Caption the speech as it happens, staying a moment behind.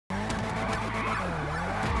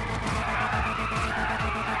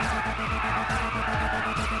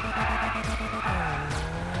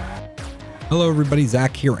Hello everybody,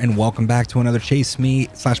 Zach here, and welcome back to another Chase Me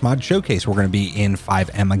 / Mod Showcase. We're going to be in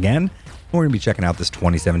fivem again. We're going to be checking out this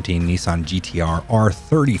 2017 Nissan GTR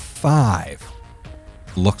R35.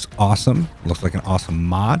 Looks awesome. Looks like an awesome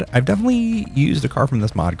mod. I've definitely used a car from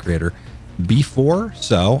this mod creator before,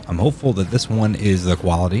 so I'm hopeful that this one is the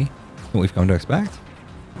quality that we've come to expect.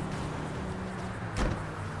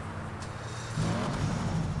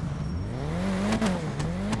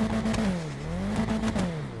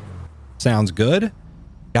 Sounds good.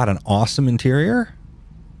 Got an awesome interior.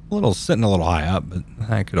 Sitting a little high up, but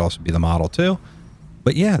that could also be the model too.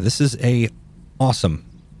 But yeah, this is a awesome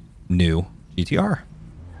new GTR.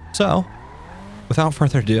 So without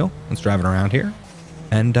further ado, let's drive it around here.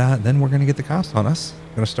 And then we're going to get the cost on us.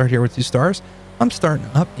 I'm going to start here with 2 stars. I'm starting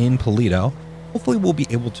up in Paleto. Hopefully we'll be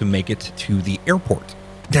able to make it to the airport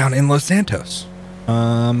down in Los Santos.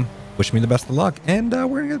 Wish me the best of luck. And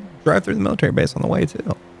we're going to drive through the military base on the way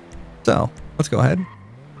too. So let's go ahead,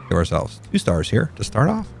 give ourselves 2 stars here to start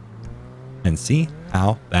off and see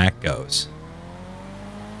how that goes.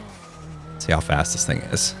 See how fast this thing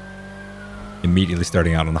is. Immediately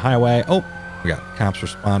starting out on the highway. Oh, we got cops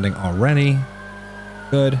responding already.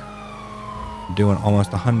 Good. Doing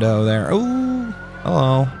almost a hundo there. Oh,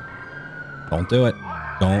 hello. Don't do it.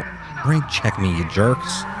 Don't brake check me, you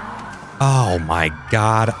jerks. Oh my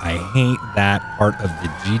God. I hate that part of the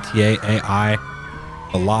GTA AI.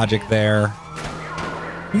 The logic there.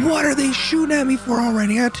 What are they shooting at me for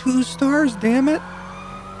already? I got 2 stars, damn it.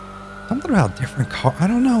 Something about different car. I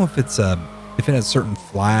don't know if it's if it has certain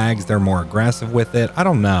flags, they're more aggressive with it. I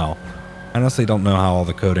don't know. I honestly don't know how all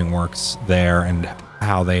the coding works there and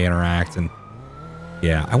how they interact. And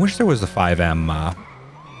yeah, I wish there was a fivem,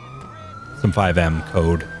 some fivem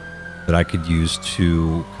code that I could use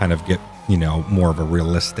to kind of get, you know, more of a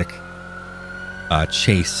realistic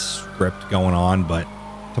chase script going on, but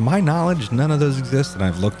to my knowledge, none of those exist, and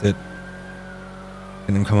I've looked at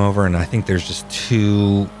them come over, and I think there's just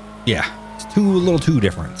 2. Yeah, it's a little too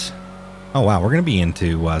different. Oh wow, we're gonna be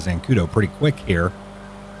into Zancudo pretty quick here.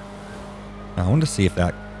 I wanted to see if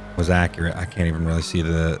that was accurate. I can't even really see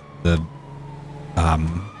the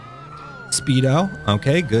speedo.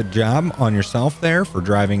 Okay, good job on yourself there for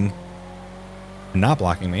driving and not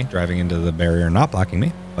blocking me, driving into the barrier and not blocking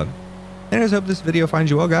me. But I just hope this video finds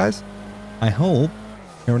you well, guys. I hope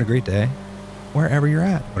you're having a great day wherever you're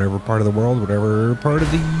at, whatever part of the world, whatever part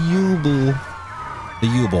of the Yubel,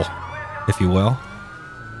 if you will.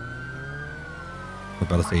 I'm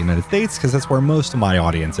about to say United States because that's where most of my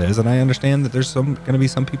audience is, and I understand that there's going to be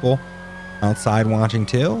some people outside watching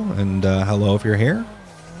too. And hello if you're here.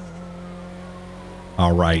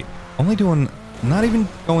 All right, not even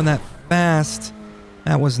going that fast.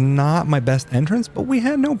 That was not my best entrance, but we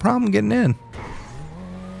had no problem getting in.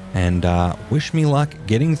 And wish me luck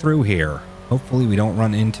getting through here. Hopefully we don't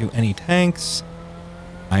run into any tanks.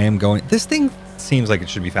 I am going... This thing seems like it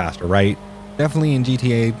should be faster, right? Definitely in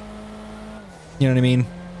GTA. You know what I mean?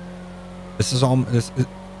 This is all...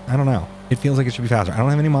 I don't know. It feels like it should be faster. I don't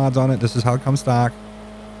have any mods on it. This is how it comes stock.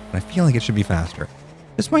 And I feel like it should be faster.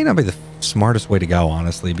 This might not be the smartest way to go,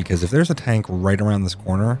 honestly, because if there's a tank right around this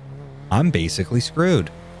corner, I'm basically screwed.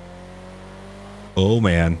 Oh,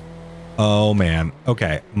 man. Oh, man.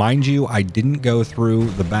 Okay. Mind you, I didn't go through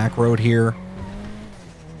the back road here.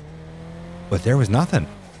 But there was nothing.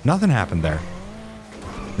 Nothing happened there.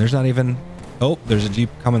 There's not even... Oh, there's a Jeep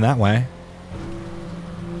coming that way.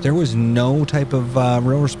 There was no type of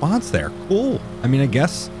real response there. Cool. I mean, I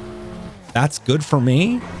guess that's good for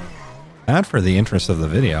me. Bad for the interest of the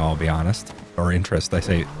video, I'll be honest. Or interest, I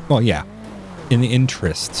say. Well, yeah. In the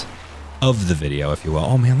interest of the video, if you will.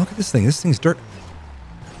 Oh, man, look at this thing. This thing's dirt.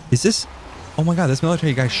 Is this... Oh my God, this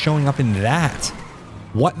military guy's showing up in that.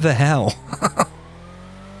 What the hell?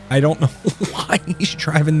 I don't know why he's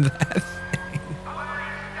driving that thing.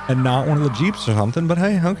 And not one of the Jeeps or something, but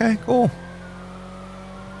hey, okay, cool.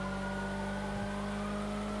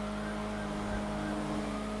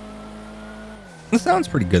 This sounds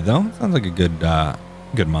pretty good though. It sounds like a good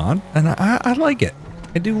good mod. And I like it.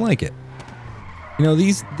 I do like it. You know,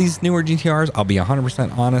 these newer GTRs, I'll be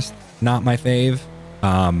 100% honest, not my fave.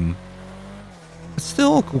 It's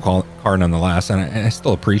still a cool car nonetheless, and I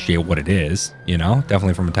still appreciate what it is, you know,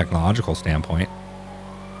 definitely from a technological standpoint.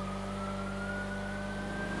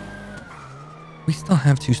 We still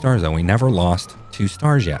have 2 stars though. We never lost 2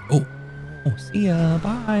 stars yet. Oh, see ya,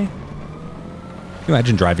 bye. Can you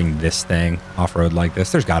imagine driving this thing off-road like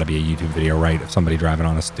this? There's got to be a YouTube video, right, of somebody driving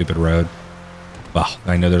on a stupid road. Well,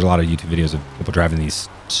 I know there's a lot of YouTube videos of people driving these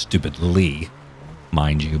stupidly,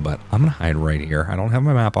 mind you, but I'm going to hide right here. I don't have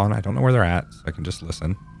my map on. I don't know where they're at, so I can just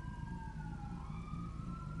listen.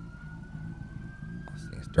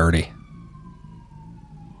 dirty.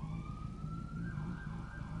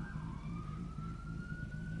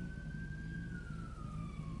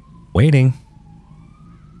 Waiting.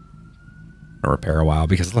 To repair a while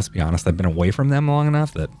because let's be honest, I've been away from them long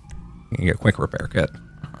enough that you can get a quick repair kit.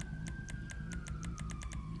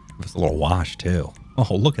 It's a little wash too.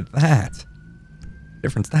 Oh, look at that.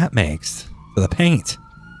 Difference that makes to the paint.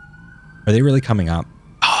 Are they really coming up?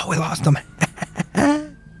 Oh, we lost them.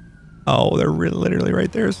 Oh, they're literally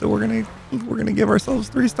right there. So we're gonna give ourselves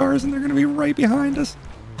 3 stars, and they're gonna be right behind us.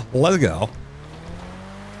 Let's go.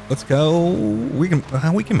 Let's go. We can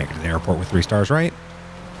make it to the airport with 3 stars, right?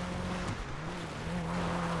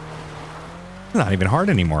 It's not even hard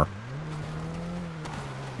anymore.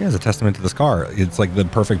 Here's a testament to this car. It's like the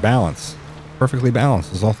perfect balance. Perfectly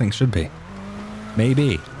balanced, as all things should be.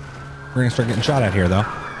 Maybe. We're gonna start getting shot at here, though.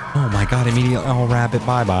 Oh my god, immediately. Oh, rabbit,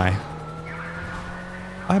 bye-bye.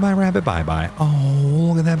 Bye-bye, rabbit, bye-bye.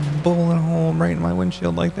 Oh, look at that bullet hole right in my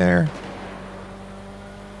windshield like there.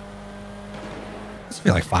 I just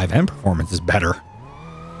feel like fivem performance is better.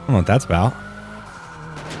 I don't know what that's about.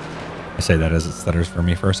 I say that as it stutters for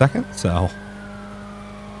me for a second, so.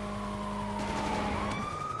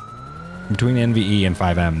 Between NVE and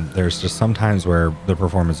fivem, there's just sometimes where the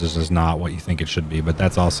performance is just not what you think it should be, but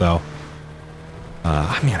that's also,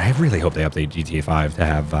 I mean, I really hope they update GTA 5 to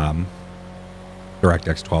have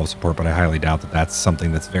DirectX 12 support, but I highly doubt that that's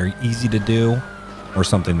something that's very easy to do or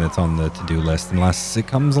something that's on the to-do list unless it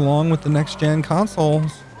comes along with the next-gen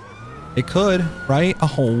consoles. It could, right?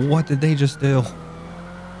 Oh, what did they just do?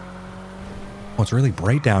 Oh, it's really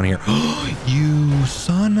bright down here. You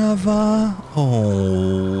son of a...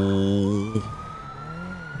 Oh.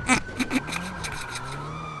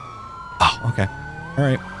 Oh, okay. All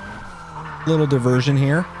right. Little diversion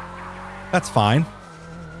here. That's fine.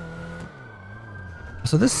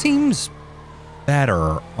 So this seems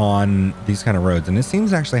better on these kind of roads, and it seems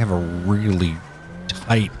to actually have a really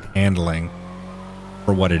tight handling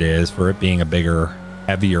for what it is, for it being a bigger,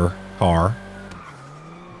 heavier car.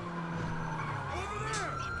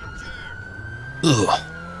 Ugh.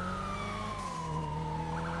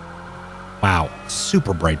 Wow,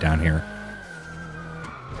 super bright down here.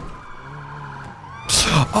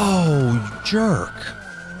 Oh, you jerk.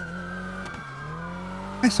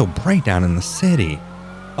 Why so bright down in the city?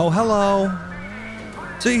 Oh, hello.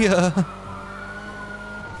 See ya.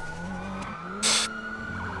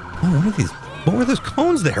 Oh, what were those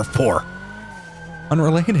cones there for?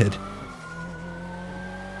 Unrelated.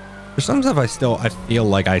 There's some stuff I feel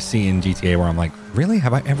like I see in GTA where I'm like, really?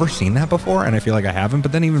 Have I ever seen that before? And I feel like I haven't,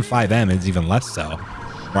 but then even fivem is even less so.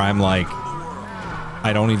 Where I'm like,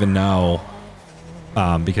 I don't even know,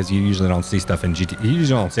 because you usually don't see stuff in GTA. You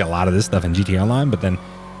usually don't see a lot of this stuff in GTA Online, but then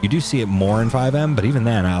you do see it more in fivem. But even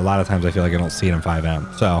then, a lot of times I feel like I don't see it in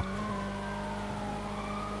fivem. So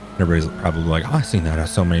everybody's probably like, oh, I've seen that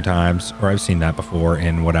so many times, or I've seen that before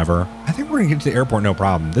in whatever. I think we're gonna get to the airport, no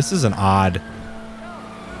problem. This is an odd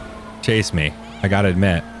chase me, I gotta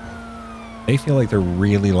admit. They feel like they're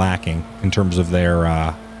really lacking in terms of their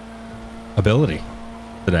ability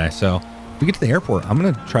today. So if we get to the airport, I'm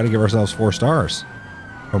gonna try to give ourselves 4 stars,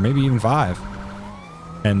 or maybe even 5,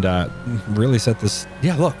 and really set this.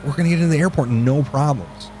 Yeah, look, we're gonna get into the airport, no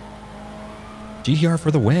problems. GTR for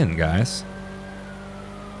the win, guys.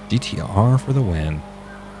 GTR for the win.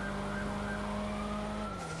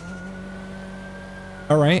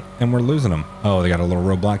 All right, and we're losing them. Oh, they got a little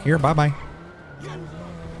roadblock here. Bye-bye.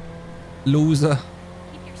 Loser.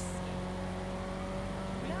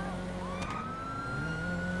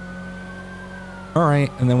 All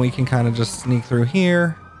right, and then we can kind of just sneak through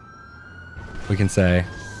here. We can say,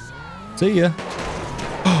 see ya.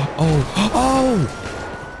 Oh.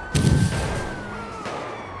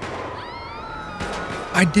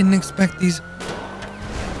 I didn't expect these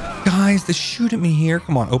guys to shoot at me here.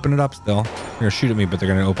 Come on, open it up still. They're gonna shoot at me, but they're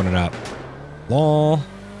gonna open it up. Lol.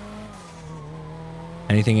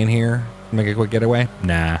 Anything in here? Make a quick getaway?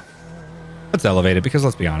 Nah. Let's elevate it, because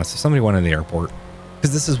let's be honest, if somebody went in the airport,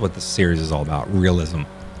 because this is what this series is all about, realism.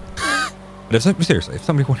 But seriously, if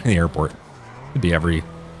somebody went in the airport, it'd be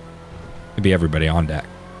everybody on deck.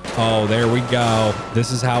 Oh, there we go.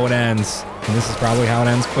 This is how it ends. And this is probably how it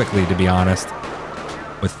ends quickly, to be honest.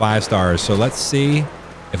 With 5 stars. So let's see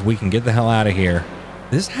if we can get the hell out of here.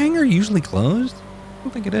 Is this hangar usually closed? I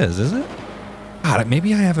don't think it is it? God,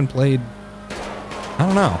 maybe I haven't played. I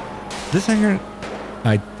don't know. This hangar,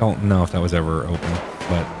 I don't know if that was ever open,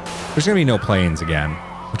 but there's gonna be no planes again.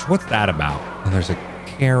 Which, what's that about? And there's a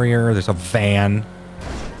carrier, there's a van.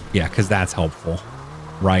 Yeah, because that's helpful,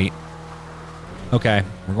 right? Okay,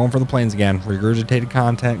 we're going for the planes again. Regurgitated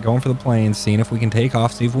content, going for the planes, seeing if we can take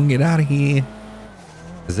off, see if we can get out of here.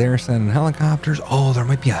 Is there sending helicopters? Oh, there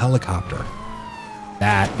might be a helicopter.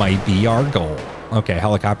 That might be our goal. Okay,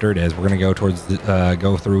 helicopter it is. We're gonna go towards the,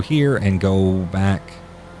 go through here and go back.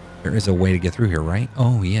 There is a way to get through here, right?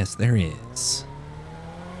 Oh yes, there is.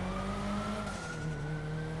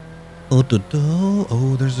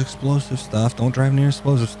 Oh, there's explosive stuff. Don't drive near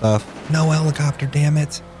explosive stuff. No helicopter, damn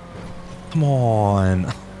it. Come on.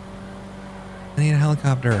 I need a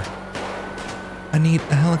helicopter. I need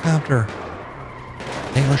a helicopter.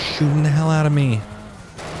 They are shooting the hell out of me.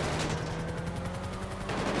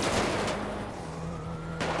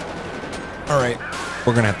 All right,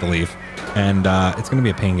 we're gonna have to leave. And it's gonna be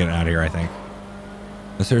a pain getting out of here, I think.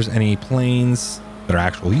 Unless there's any planes that are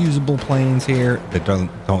actual usable planes here that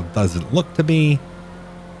doesn't look to be,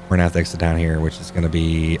 we're gonna have to exit down here, which is gonna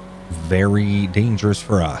be very dangerous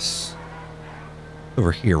for us.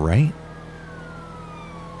 Over here, right?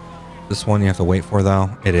 This one you have to wait for though.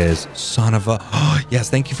 It is. Son of a. Oh, yes,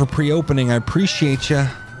 thank you for pre-opening. I appreciate you.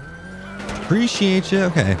 Appreciate you.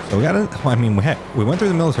 Okay, so we got it. I mean, we went through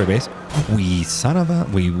the military base. We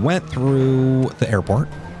went through the airport.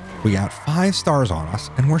 We got 5 stars on us,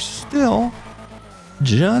 and we're still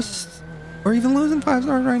we're even losing 5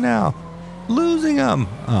 stars right now. Losing them.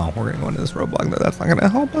 Oh, we're gonna go into this roadblock though. That's not gonna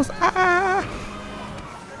help us. Ah.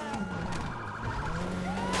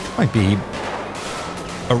 Might be.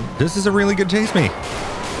 This is a really good chase me.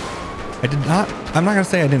 I'm not gonna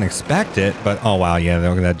say I didn't expect it, but oh wow, yeah,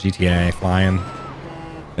 look at that GTA flying.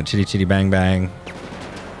 That chitty chitty bang bang.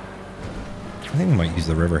 I think we might use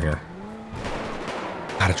the river here.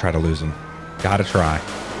 Gotta try to lose them. Gotta try.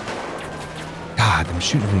 God, I'm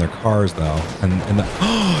shooting from their cars though. And the,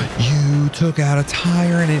 oh, you took out a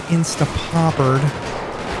tire and it insta-poppered.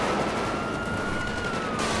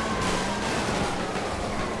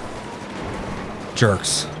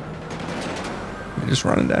 Jerks. You're just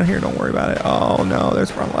running down here. Don't worry about it. Oh no,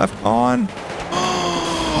 there's front left on.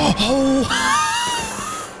 Oh,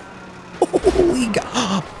 holy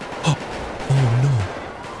God. Oh no.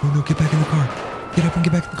 Oh no, get back in the car. Get up and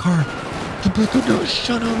get back in the car.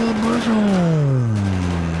 Shut up,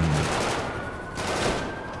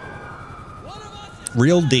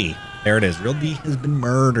 Real D. There it is. Real D has been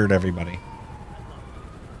murdered, everybody.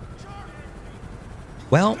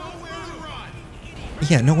 Well,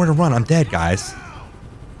 yeah, nowhere to run. I'm dead, guys.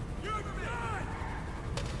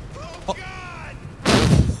 Oh.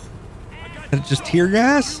 Just tear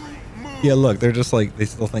gas? Yeah, look, they're just like, they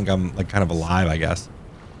still think I'm like kind of alive, I guess.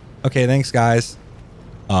 Okay, thanks, guys.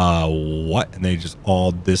 What? And they just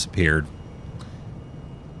all disappeared.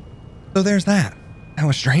 So there's that. That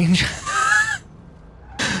was strange.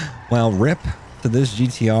 Well, rip to this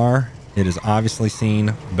GTR. It has obviously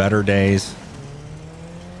seen better days.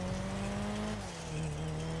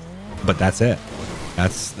 But that's it.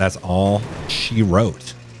 That's all she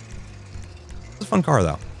wrote. It's a fun car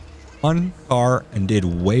though. Fun car and did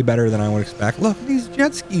way better than I would expect. Look at these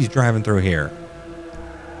jet skis driving through here.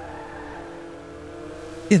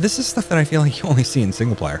 Yeah, this is stuff that I feel like you only see in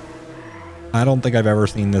single player. I don't think I've ever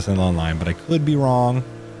seen this in online, but I could be wrong.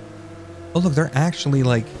 Oh look, they're actually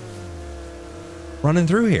like running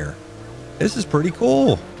through here. This is pretty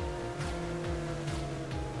cool.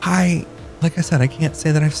 Like I said, I can't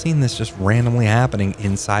say that I've seen this just randomly happening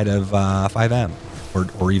inside of fivem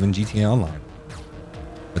or even GTA Online.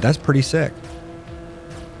 But that's pretty sick.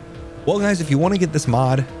 Well, guys, if you want to get this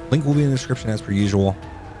mod, link will be in the description as per usual.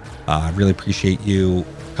 I really appreciate you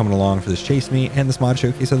coming along for this chase me and this mod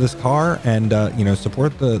showcase of this car, and you know,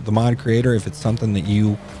 support the mod creator if it's something that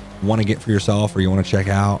you want to get for yourself or you want to check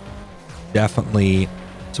out. Definitely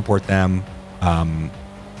support them.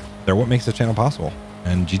 They're what makes this channel possible.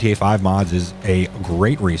 And GTA 5 mods is a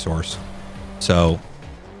great resource. So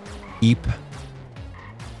keep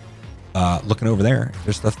looking over there.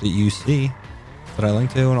 There's stuff that you see that I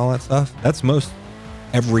link to and all that stuff. That's most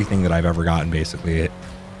everything that I've ever gotten, basically,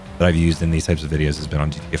 that I've used in these types of videos has been on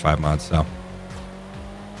GTA 5 mods. So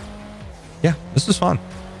yeah, this is fun.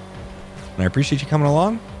 And I appreciate you coming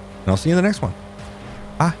along, and I'll see you in the next one.